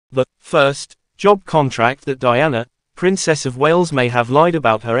The first job contract that Diana, Princess of Wales, may have lied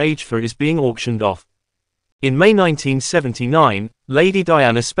about her age for is being auctioned off. In May 1979, Lady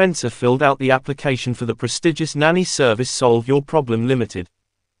Diana Spencer filled out the application for the prestigious nanny service Solve Your Problem Limited.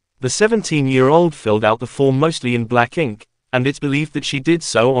 The 17-year-old filled out the form mostly in black ink, and it's believed that she did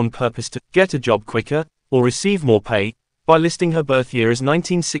so on purpose to get a job quicker, or receive more pay, by listing her birth year as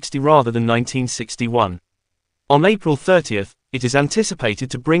 1960 rather than 1961. On April 30th, it is anticipated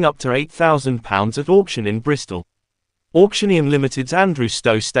to bring up to £8,000 at auction in Bristol. Auctioneer Limited's Andrew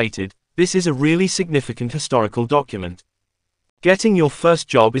Stowe stated, "This is a really significant historical document. Getting your first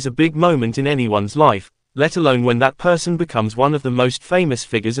job is a big moment in anyone's life, let alone when that person becomes one of the most famous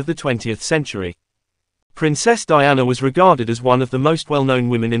figures of the 20th century." Princess Diana was regarded as one of the most well-known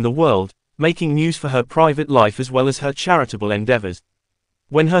women in the world, making news for her private life as well as her charitable endeavors.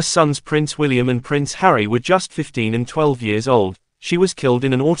 When her sons Prince William and Prince Harry were just 15 and 12 years old, she was killed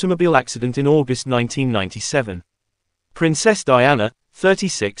in an automobile accident in August 1997. Princess Diana,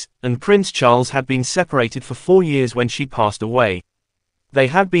 36, and Prince Charles had been separated for 4 years when she passed away. They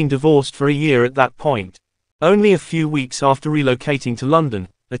had been divorced for a year at that point. Only a few weeks after relocating to London,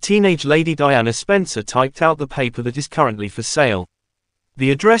 a teenage Lady Diana Spencer typed out the paper that is currently for sale.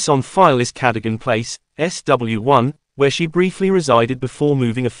 The address on file is Cadogan Place, SW1, where she briefly resided before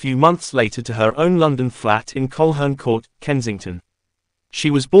moving a few months later to her own London flat in Coleherne Court, Kensington.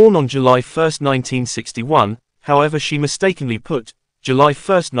 She was born on July 1, 1961, however she mistakenly put July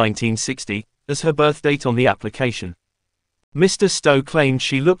 1, 1960, as her birth date on the application. Mr. Stowe claimed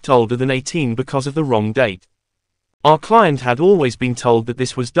she looked older than 18 because of the wrong date. Our client had always been told that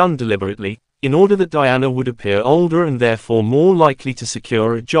this was done deliberately, in order that Diana would appear older and therefore more likely to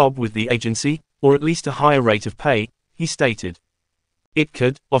secure a job with the agency, or at least a higher rate of pay, he stated. It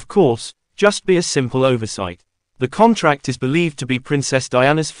could, of course, just be a simple oversight. The contract is believed to be Princess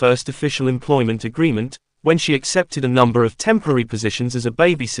Diana's first official employment agreement, when she accepted a number of temporary positions as a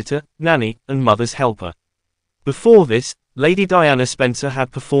babysitter, nanny, and mother's helper. Before this, Lady Diana Spencer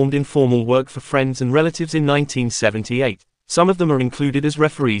had performed informal work for friends and relatives in 1978. Some of them are included as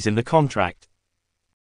referees in the contract.